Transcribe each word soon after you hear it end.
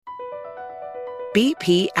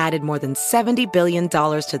BP added more than $70 billion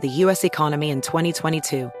to the U.S. economy in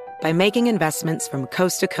 2022 by making investments from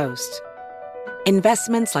coast to coast.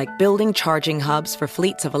 Investments like building charging hubs for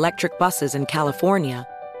fleets of electric buses in California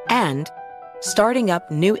and starting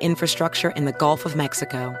up new infrastructure in the Gulf of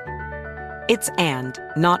Mexico. It's and,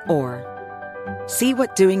 not or. See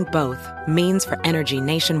what doing both means for energy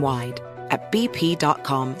nationwide at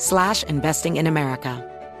bp.com/investing in America.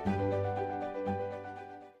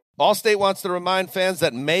 Allstate wants to remind fans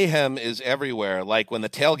that mayhem is everywhere, like when the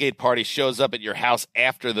tailgate party shows up at your house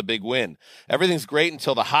after the big win. Everything's great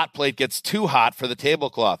until the hot plate gets too hot for the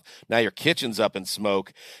tablecloth. Now your kitchen's up in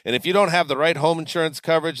smoke. And if you don't have the right home insurance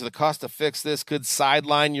coverage, the cost to fix this could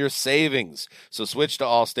sideline your savings. So switch to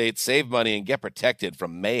Allstate, save money, and get protected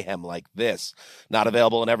from mayhem like this. Not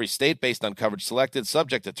available in every state based on coverage selected,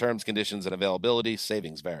 subject to terms, conditions, and availability.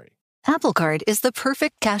 Savings vary. Apple Card is the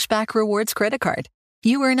perfect cashback rewards credit card.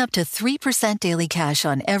 You earn up to 3% daily cash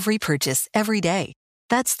on every purchase every day.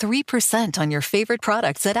 That's 3% on your favorite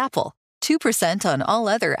products at Apple, 2% on all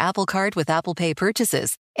other Apple Card with Apple Pay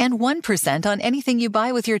purchases, and 1% on anything you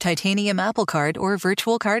buy with your titanium Apple Card or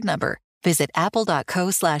virtual card number. Visit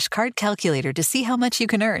apple.co/card calculator to see how much you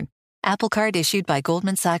can earn. Apple Card issued by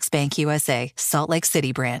Goldman Sachs Bank USA, Salt Lake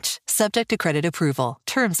City branch. Subject to credit approval.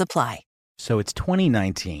 Terms apply. So it's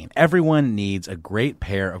 2019. Everyone needs a great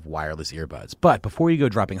pair of wireless earbuds. But before you go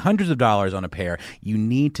dropping hundreds of dollars on a pair, you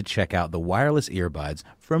need to check out the wireless earbuds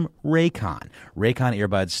from Raycon. Raycon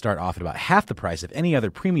earbuds start off at about half the price of any other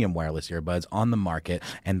premium wireless earbuds on the market,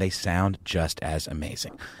 and they sound just as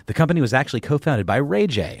amazing. The company was actually co-founded by Ray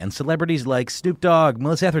J, and celebrities like Snoop Dogg,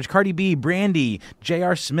 Melissa Etheridge, Cardi B, Brandy,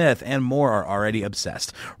 J.R. Smith, and more are already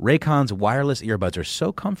obsessed. Raycon's wireless earbuds are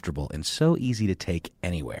so comfortable and so easy to take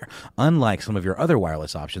anywhere. Unlike some of your other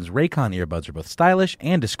wireless options, Raycon earbuds are both stylish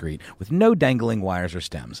and discreet, with no dangling wires or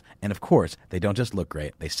stems. And of course, they don't just look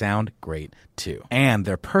great, they sound great too. And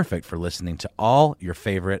they're perfect for listening to all your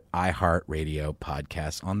favorite iHeartRadio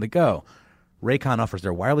podcasts on the go. Raycon offers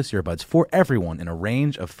their wireless earbuds for everyone in a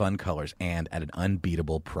range of fun colors and at an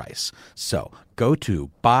unbeatable price. So go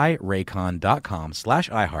to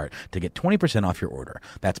buyraycon.com/iHeart to get 20% off your order.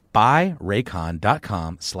 That's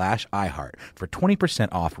buyraycon.com/iHeart for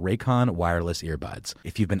 20% off Raycon wireless earbuds.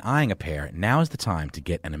 If you've been eyeing a pair, now is the time to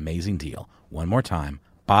get an amazing deal. One more time,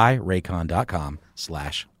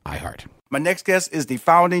 buyraycon.com/iHeart. My next guest is the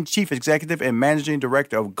founding chief executive and managing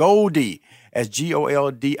director of Goldie, as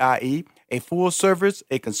Goldie, a full-service,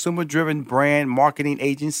 a consumer-driven brand marketing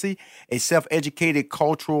agency, a self-educated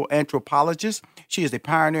cultural anthropologist. She is a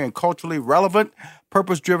pioneer in culturally relevant,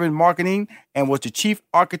 purpose-driven marketing and was the chief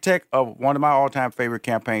architect of one of my all-time favorite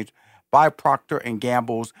campaigns by Procter &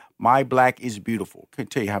 Gamble's My Black is Beautiful. Can't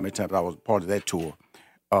tell you how many times I was part of that tour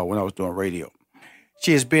when I was doing radio.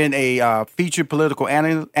 She has been a featured political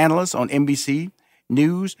analyst on NBC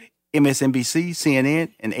News, MSNBC,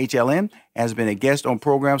 CNN, and HLN, has been a guest on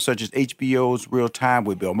programs such as HBO's Real Time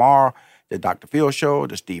with Bill Maher, The Dr. Phil Show,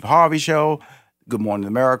 The Steve Harvey Show, Good Morning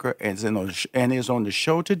America, and is on the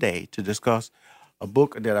show today to discuss a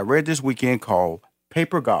book that I read this weekend called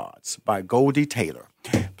Paper Gods by Goldie Taylor.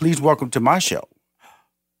 Please welcome to my show,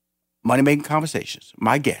 Money Making Conversations,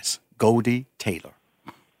 my guest, Goldie Taylor.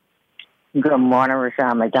 Good morning,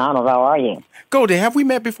 Rashawn McDonald. How are you? Goldie, have we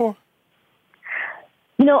met before?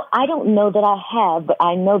 You know, I don't know that I have, but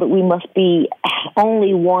I know that we must be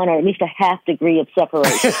only one or at least a half degree of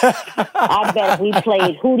separation. I bet if we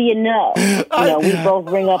played Who Do You Know? We both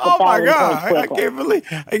ring up 1,000 my God, points quickly. I can't believe,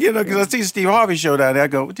 because I see Steve Harvey show down there. I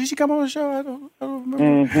go, did she come on the show? I don't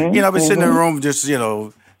remember. I've been sitting in the room just,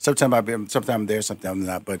 sometime I'm there, sometime I'm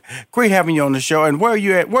not. But great having you on the show. And where are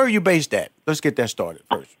you at? Where are you based at? Let's get that started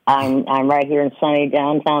first. I'm right here in sunny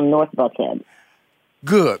downtown North Buckhead.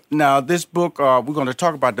 Good. Now, this book, we're going to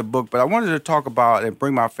talk about the book, but I wanted to talk about and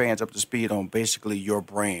bring my fans up to speed on basically your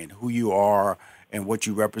brand, who you are and what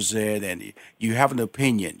you represent, and you have an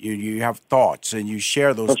opinion, you have thoughts, and you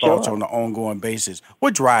share those thoughts on an ongoing basis.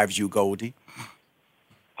 What drives you, Goldie?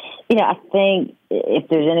 I think if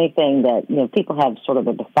there's anything that, people have sort of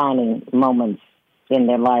a defining moments in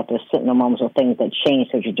their life, there's certain moments or things that change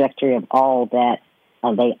the trajectory of all that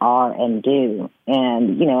they are and do.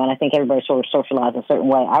 And, and I think everybody sort of socialized a certain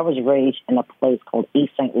way. I was raised in a place called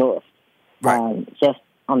East St. Louis, right. Just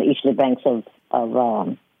on the easterly banks of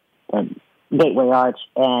the Gateway Arch.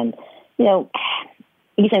 And,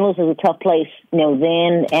 East St. Louis is a tough place,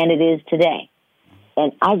 then and it is today.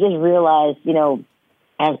 And I just realized,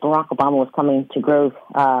 as Barack Obama was coming to growth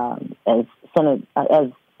as the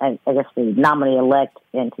nominee-elect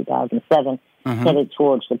in 2007, headed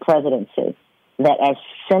towards the presidency, that as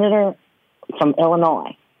senator from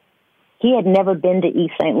Illinois, he had never been to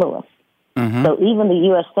East St. Louis. Mm-hmm. So even the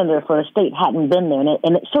U.S. Senator for the state hadn't been there.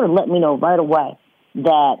 And it sort of let me know right away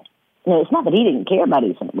that, it's not that he didn't care about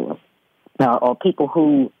East St. Louis or people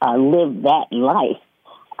who live that life,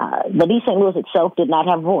 but East St. Louis itself did not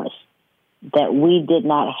have voice, that we did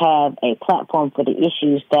not have a platform for the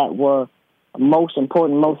issues that were most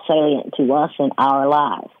important, most salient to us in our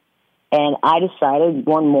lives. And I decided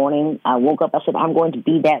one morning, I woke up, I said, I'm going to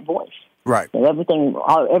be that voice. Right. Everything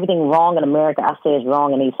wrong in America, I say, is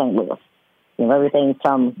wrong in East St. Louis. Everything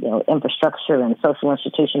from infrastructure and social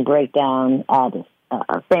institution breakdown,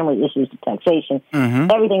 family issues to taxation,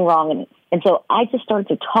 everything wrong in it. And so I just started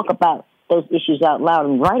to talk about those issues out loud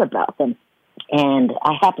and write about them. And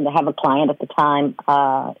I happened to have a client at the time,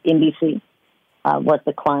 NBC was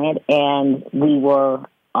the client, and we were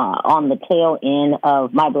on the tail end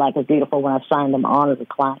of My Black is Beautiful when I signed them on as a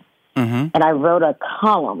client. Mm-hmm. And I wrote a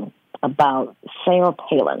column about Sarah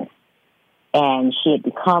Palin. And she had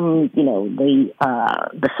become,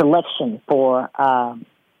 the selection for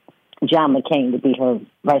John McCain to be her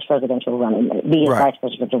vice presidential running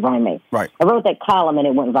mate. Right. I wrote that column and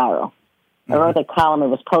it went viral. I wrote that column. It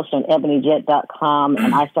was posted on ebonyjet.com,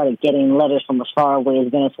 and I started getting letters from as far away as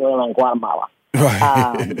Venezuela and Guatemala.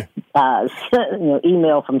 Right.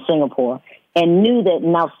 Email from Singapore, and knew that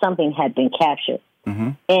now something had been captured. Mm-hmm.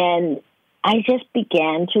 And I just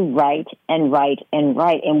began to write and write and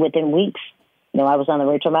write. And within weeks, I was on the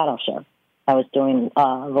Rachel Maddow show. I was doing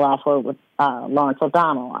The Last Word with Lawrence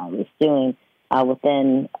O'Donnell. I was doing,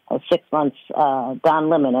 within 6 months, Don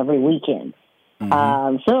Lemon every weekend.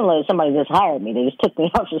 Sooner or later, somebody just hired me. They just took me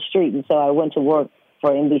off the street. And so I went to work for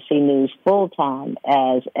NBC News full-time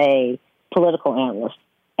as a political analyst.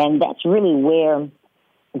 And that's really where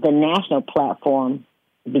the national platform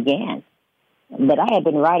began. But I had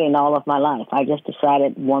been writing all of my life. I just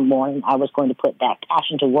decided one morning I was going to put that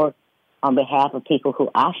passion to work on behalf of people who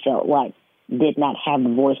I felt like did not have the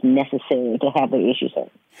voice necessary to have their issues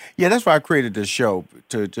heard. Yeah, that's why I created this show,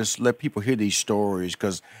 to just let people hear these stories,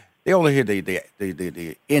 because they only hear the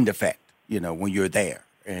end effect, when you're there.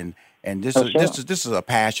 And this is a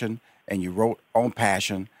passion, and you wrote on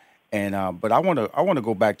passion. And but I want to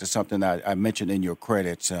go back to something I mentioned in your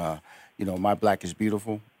credits. My Black is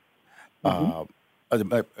Beautiful,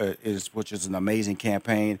 which is an amazing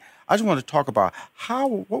campaign. I just want to talk about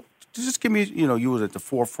just give me, you were at the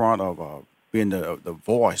forefront of being the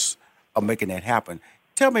voice of making that happen.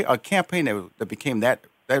 Tell me a campaign that became that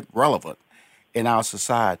relevant in our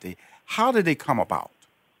society. How did they come about?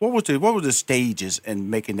 What were the stages in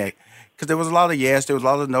making that? Because there was a lot of yes, there was a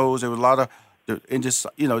lot of no's, there was a lot of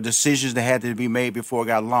decisions that had to be made before it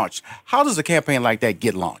got launched. How does a campaign like that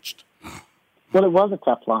get launched? Well, it was a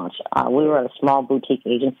tough launch. We were at a small boutique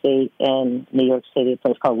agency in New York City, a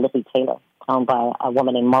place called Lippy Taylor, owned by a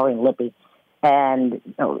woman named Maureen Lippy. And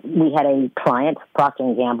we had a client,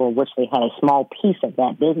 Procter & Gamble, which they had a small piece of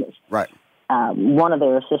that business. Right. One of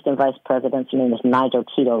their assistant vice presidents, his name was Nigel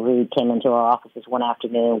Tito Reed, came into our offices one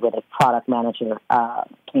afternoon with a product manager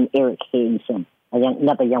named Eric Higgs and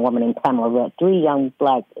another young woman named Pamela Redd, 3 young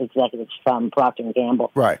black executives from Procter &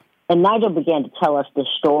 Gamble. Right. And Nigel began to tell us this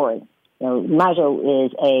story. Nigel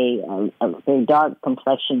is a very dark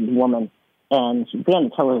complexioned woman, and she began to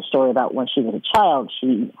tell us a story about when she was a child.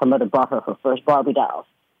 Her mother bought her first Barbie dolls,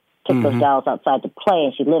 took those dolls outside to play,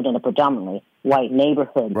 and she lived in a predominantly white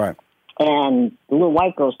neighborhood. Right. And the little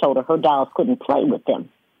white girls told her dolls couldn't play with them,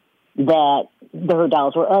 that her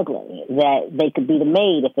dolls were ugly, that they could be the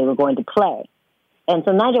maid if they were going to play. And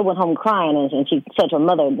so Nigel went home crying, and she said to her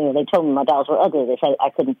mother, they told me my dolls were ugly. They said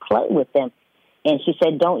I couldn't play with them. And she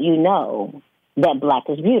said, don't you know that black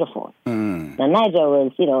is beautiful? Now, Nigel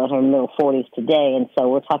is, in her middle 40s today, and so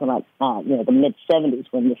we're talking about, the mid-70s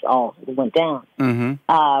when this all went down.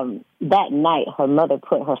 That night, her mother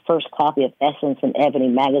put her first copy of Essence and Ebony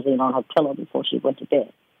magazine on her pillow before she went to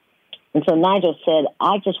bed. And so Nigel said,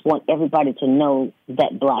 I just want everybody to know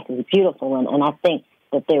that black is beautiful, and I think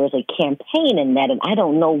that there is a campaign in that, and I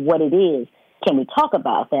don't know what it is. Can we talk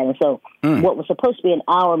about that? And so what was supposed to be an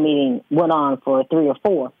hour meeting went on for 3 or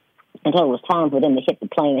 4 until it was time for them to hit the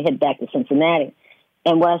plane and head back to Cincinnati.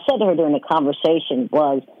 And what I said to her during the conversation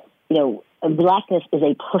was, blackness is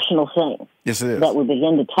a personal thing. Yes, it is. That we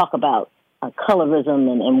begin to talk about colorism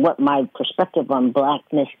and what my perspective on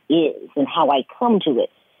blackness is and how I come to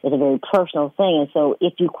it is a very personal thing. And so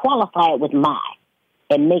if you qualify it with my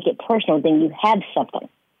and make it personal, then you have something.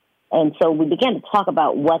 And so we began to talk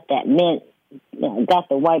about what that meant. Got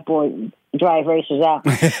the whiteboard, drive racers out.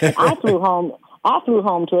 I flew home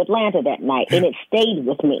to Atlanta that night, and it stayed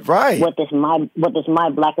with me. Right. What this my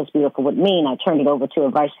Black is Beautiful would mean. I turned it over to a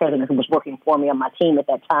vice president who was working for me on my team at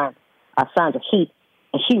that time, Sandra Heath,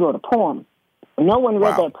 and she wrote a poem. No one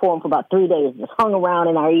read that poem for about 3 days. It hung around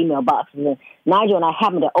in our email boxes. And Nigel and I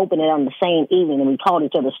happened to open it on the same evening, and we called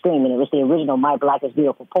each other screaming. It was the original My Black is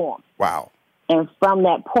Beautiful poem. Wow. And from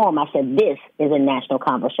that poem, I said, this is a national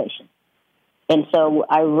conversation. And so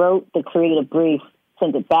I wrote the creative brief,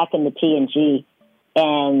 sent it back into TNG,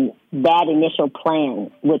 and that initial plan,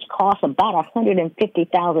 which cost about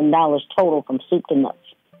 $150,000 total from soup to nuts,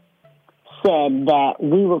 said that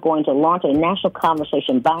we were going to launch a national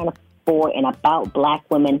conversation by and for and about Black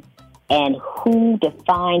women and who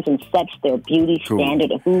defines and sets their beauty standard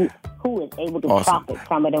and who is able to profit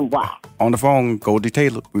from it and why. On the phone, Goldie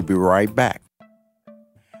Taylor. We'll be right back.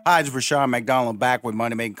 Hi, it's Rashawn McDonald back with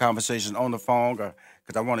Money Making Conversations on the phone because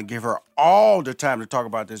I want to give her all the time to talk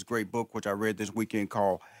about this great book, which I read this weekend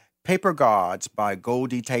called Paper Gods by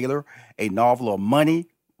Goldie Taylor, a novel of money,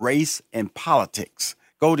 race, and politics.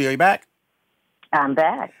 Goldie, are you back? I'm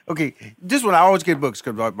back. Okay, this one I always get books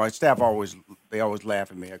because my staff always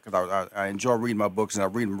laugh at me because I enjoy reading my books and I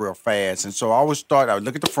read them real fast. And so I always start. I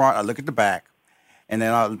look at the front, I look at the back, and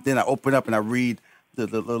then I open up and I read the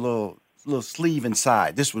little sleeve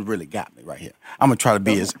inside. This one really got me right here. I'm gonna try to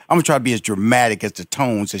be as dramatic as the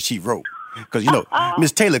tones that she wrote because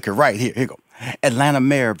Miss Taylor could write. Here you go. Atlanta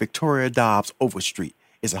Mayor Victoria Dobbs Overstreet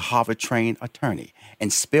is a Harvard-trained attorney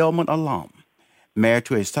and Spelman alum, married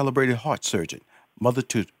to a celebrated heart surgeon, mother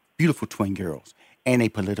to beautiful twin girls, and a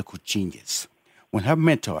political genius. When her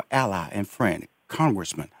mentor, ally, and friend,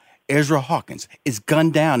 Congressman Ezra Hawkins, is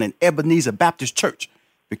gunned down in Ebenezer Baptist Church,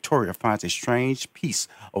 Victoria finds a strange piece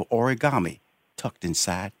of origami tucked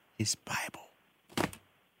inside his Bible.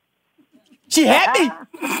 She had me!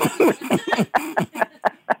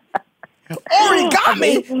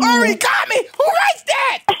 Origami! Who writes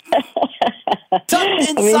that? Tucked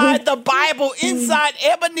inside the Bible, inside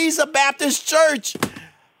Ebenezer Baptist Church.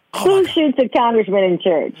 Who shoots a congressman in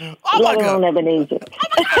church? Oh, my God. Ebenezer.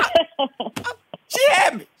 She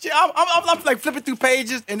had me. I'm like flipping through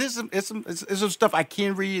pages, and there's some stuff I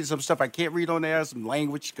can read, and some stuff I can't read on there, some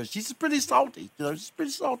language, because she's pretty salty. She's a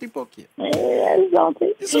pretty salty book here. Yeah,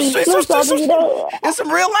 salty. There's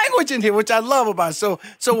some real language in here, which I love about it.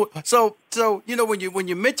 So when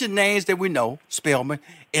you mention names that we know, Spelman,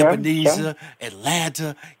 Ebenezer,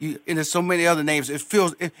 Atlanta, and there's so many other names, it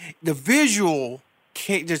feels the visual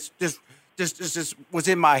just was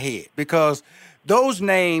in my head because those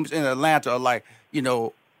names in Atlanta are like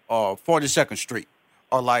 42nd Street,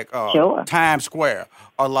 or like Times Square,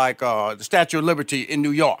 or like the Statue of Liberty in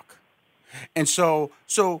New York. And so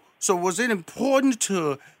was it important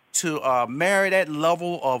to marry that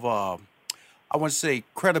level of I want to say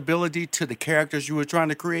credibility to the characters you were trying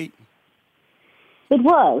to create? It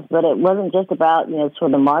was, but it wasn't just about sort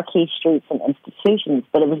of the marquee streets and institutions,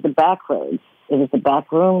 but it was the back roads. It was the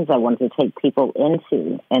back rooms I wanted to take people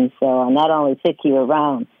into. And so I not only took you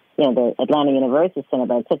around, the Atlanta University Center,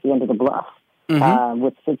 but I took you into the Bluff,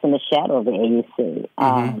 which sits in the shadow of the AUC.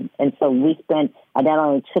 And so I not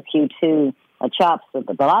only took you to Chops at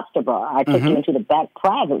the Lobster Bar, I took you into the back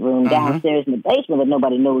private room downstairs in the basement that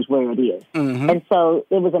nobody knows where it is. And so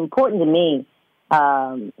it was important to me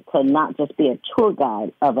to not just be a tour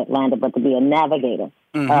guide of Atlanta, but to be a navigator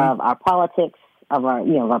of our politics, of our,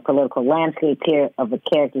 our political landscape here, of the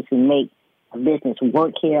characters who make a business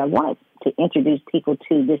work here. I wanted to introduce people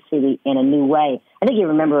to this city in a new way. I think you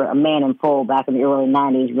remember A Man in Full back in the early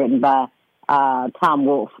 90s, written by Tom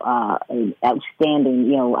Wolfe, an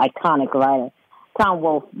outstanding, iconic writer. Tom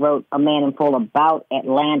Wolfe wrote A Man in Full about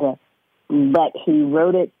Atlanta, but he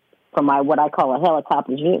wrote it from what I call a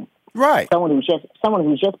helicopter view. Right. Someone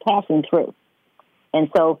who's just passing through. And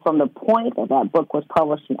so from the point that book was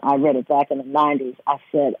published, and I read it back in the 90s, I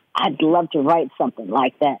said, I'd love to write something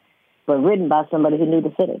like that, but written by somebody who knew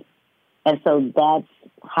the city. And so that's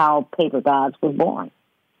how Paper Gods was born.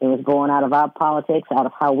 It was born out of our politics, out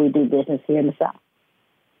of how we do business here in the South.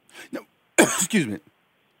 No, excuse me.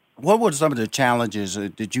 What were some of the challenges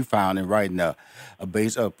that you found in writing a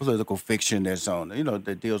political fiction that's on,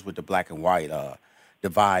 that deals with the black and white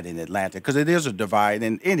divide in Atlanta? Because it is a divide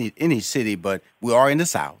in any city, but we are in the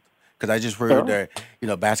South. Because I just heard that, one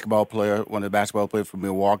of the basketball players from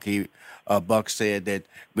Milwaukee, Buck, said that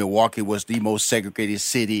Milwaukee was the most segregated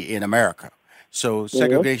city in America. So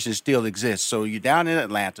segregation still exists. So you're down in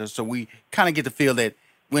Atlanta, so we kind of get the feel that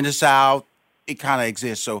we're in the South, it kind of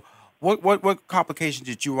exists. So what complications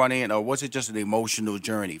did you run in, or was it just an emotional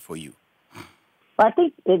journey for you? Well, I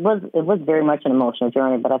think it was very much an emotional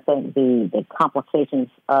journey, but I think the complications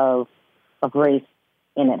of race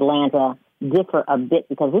in Atlanta differ a bit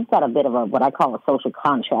because we've got a bit of what I call a social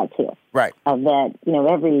contract here. Right. That,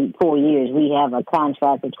 every 4 years we have a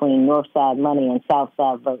contract between North Side money and South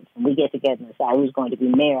Side votes. And we get together and decide who's going to be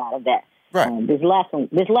mayor out of that. Right. This last one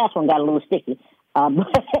got a little sticky.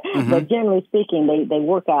 But generally speaking, they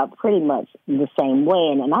work out pretty much the same way.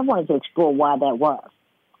 And I wanted to explore why that was.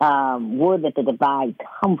 Where did the divide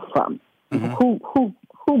come from?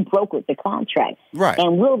 Who brokered the contract? Right.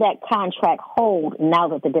 And will that contract hold now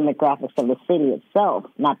that the demographics of the city itself,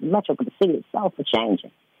 not the metro, but the city itself, are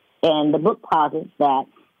changing? And the book posits that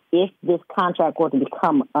if this contract were to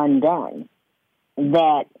become undone,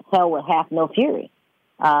 that hell would have no fury,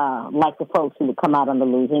 like the folks who would come out on the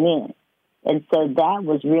losing end. And so that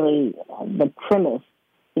was really the premise,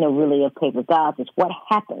 really of Paper Gods, is what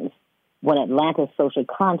happens when Atlanta's social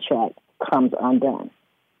contract comes undone.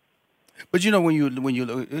 But when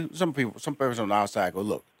you some people on the outside go,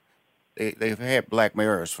 look, they've had black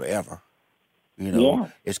mayors forever.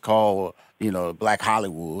 It's called Black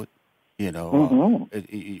Hollywood.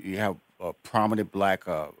 You have prominent black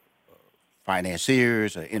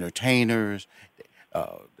financiers, entertainers.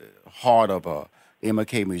 The heart of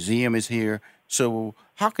MLK Museum is here. So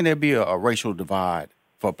how can there be a racial divide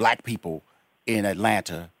for black people in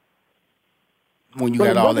Atlanta when you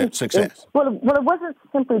got all that success? Well, it wasn't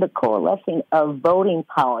simply the coalescing of voting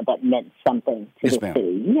power that meant something to the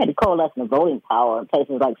city. You had the coalescing of voting power in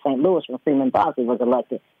places like St. Louis when Freeman Bosley was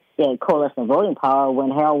elected. You had coalescing of voting power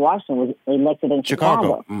when Harold Washington was elected in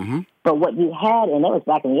Chicago. But what you had, and that was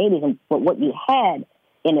back in the 80s, but what you had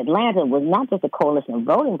in Atlanta was not just a coalition of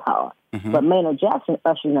voting power, but Maynard Jackson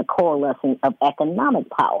ushering a coalescing of economic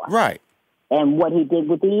power. Right. And what he did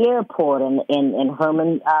with the airport and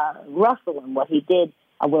Herman Russell and what he did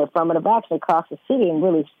with affirmative action across the city and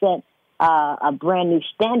really set a brand new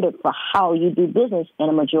standard for how you do business in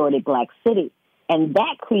a majority black city. And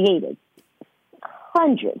that created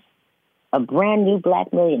hundreds of brand new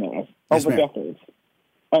black millionaires over decades.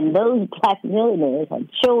 And those black millionaires had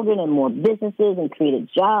children and more businesses and created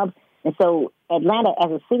jobs. And so Atlanta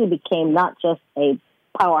as a city became not just a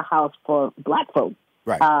powerhouse for black folks,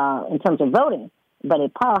 in terms of voting, but a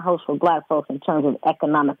powerhouse for black folks in terms of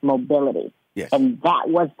economic mobility. Yes. And that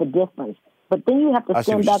was the difference. But then you have to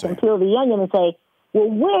stand back and peel the onion and say, well,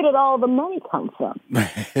 where did all the money come from?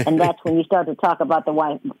 And that's when you start to talk about the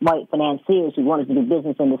white financiers who wanted to do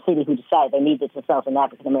business in the city who decided they needed to sell an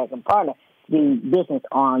African-American partner to do business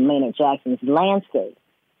on Maynard Jackson's landscape.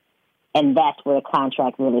 And that's where the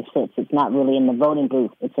contract really sits. It's not really in the voting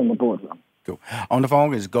booth. It's in the boardroom. Cool. On the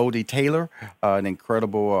phone is Goldie Taylor, an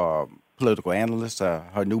incredible political analyst.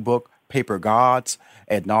 Her new book, Paper Gods,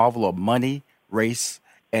 a novel of money, race,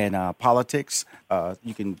 and politics.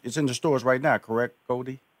 It's in the stores right now, correct,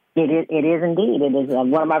 Goldie? It is indeed. It is.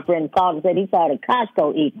 One of my friends called and said he saw it at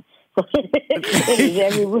Costco even. So it is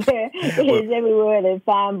everywhere. It is everywhere. There's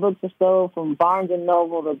fine books are sold from Barnes &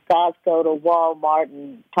 Noble to Costco to Walmart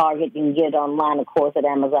and Target. You can get it online, of course, at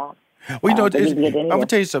Amazon. Well, I'm going to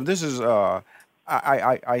tell you something. This is,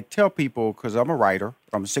 I tell people, because I'm a writer,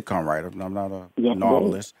 I'm a sitcom writer, I'm not a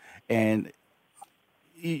novelist, and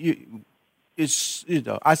I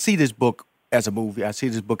see this book as a movie, I see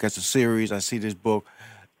this book as a series, I see this book.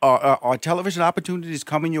 Are television opportunities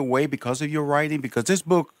coming your way because of your writing? Because this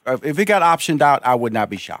book, if it got optioned out, I would not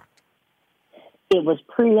be shocked. It was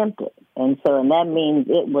preempted, and that means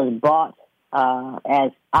it was bought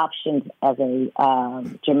as options as a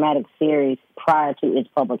dramatic series prior to its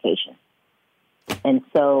publication. And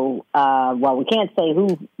so, while we can't say who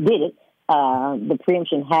did it, the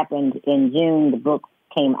preemption happened in June. The book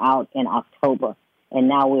came out in October, and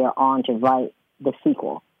now we are on to write the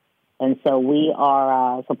sequel. And so we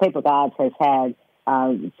are, Paper Gods has had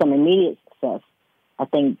some immediate success, I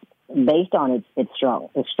think, based on its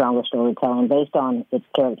stronger storytelling, based on its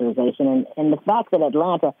characterization, and the fact that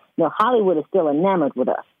Atlanta, Hollywood is still enamored with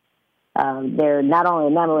us. They're not only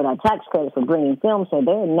enamored with our tax credits for bringing films here,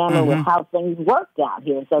 they're enamored with how things worked out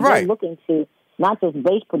here. So they're looking to not just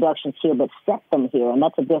base productions here, but set them here, and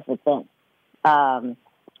that's a different thing.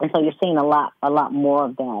 And so you're seeing a lot more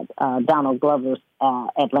of that. Donald Glover's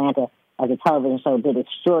Atlanta as a television show did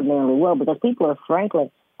extraordinarily well because people are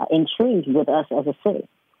frankly intrigued with us as a city.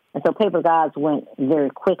 And so Paper Gods went very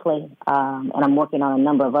quickly, and I'm working on a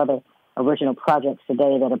number of other original projects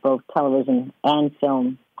today that are both television and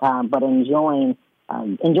film, but enjoying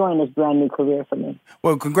this brand new career for me.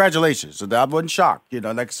 Well, congratulations! I wasn't shocked.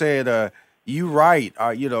 Like I said, you write.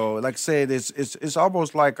 Like I said, it's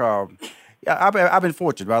almost like I've been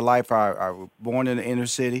fortunate. My life, I was born in the inner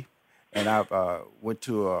city, and I went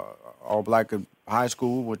to all-black high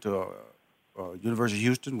school. Went to University of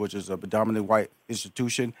Houston, which is a predominantly white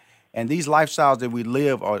institution, And these lifestyles that we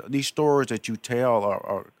live, or these stories that you tell,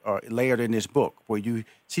 are layered in this book, where you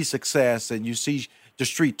see success and you see the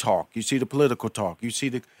street talk, you see the political talk, you see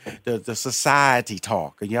the society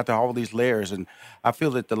talk, and you have to have all these layers. And I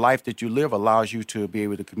feel that the life that you live allows you to be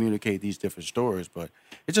able to communicate these different stories. But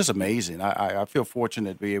it's just amazing. I feel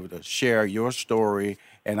fortunate to be able to share your story,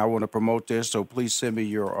 and I want to promote this. So please send me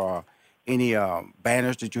your any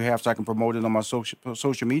banners that you have so I can promote it on my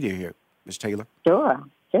social media here, Ms. Taylor. Sure.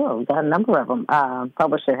 We've got a number of them.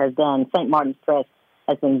 Publisher has done, St. Martin's Press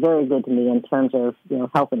has been very good to me in terms of,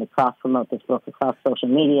 helping to cross-promote this book across social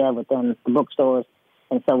media, within the bookstores.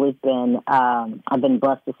 And so we've been, I've been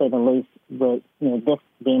blessed to say the least with, this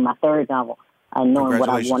being my third novel, knowing what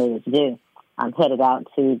I wanted to do. I'm headed out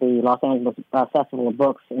to the Los Angeles Festival of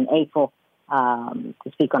Books in April to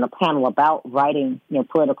speak on a panel about writing,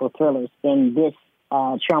 political thrillers in this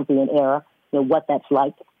Trumpian era, what that's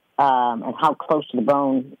like. And how close to the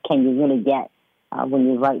bone can you really get when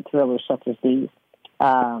you write thrillers such as these?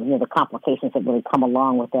 The complications that really come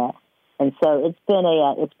along with that. And so it's been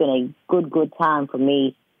a good time for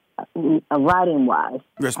me, writing wise.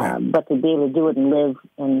 Yes, ma'am. But to be able to do it and live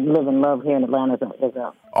and love here in Atlanta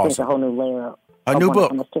is a whole new layer. A new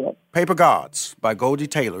book, Paper Gods by Goldie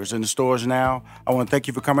Taylor, is in the stores now. I want to thank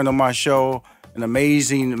you for coming on my show. An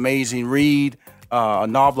amazing read. A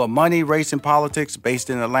novel of money, race, and politics based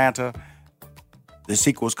in Atlanta. The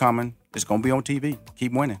sequel's coming. It's going to be on TV.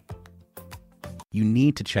 Keep winning. You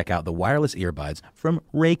need to check out the wireless earbuds from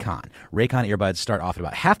Raycon. Raycon earbuds start off at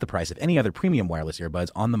about half the price of any other premium wireless earbuds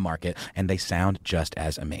on the market, and they sound just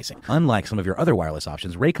as amazing. Unlike some of your other wireless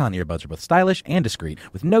options, Raycon earbuds are both stylish and discreet,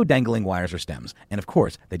 with no dangling wires or stems. And of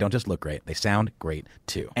course, they don't just look great, they sound great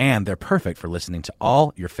too. And they're perfect for listening to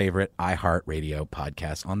all your favorite iHeartRadio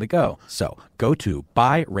podcasts on the go. So go to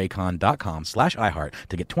buyraycon.com/iHeart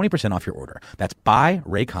to get 20% off your order. That's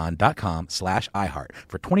buyraycon.com/iHeart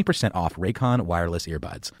for 20% off Raycon wireless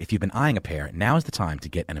earbuds. If you've been eyeing a pair, now is the time to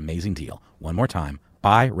get an amazing deal. One more time,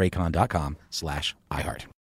 buyraycon.com/iHeart.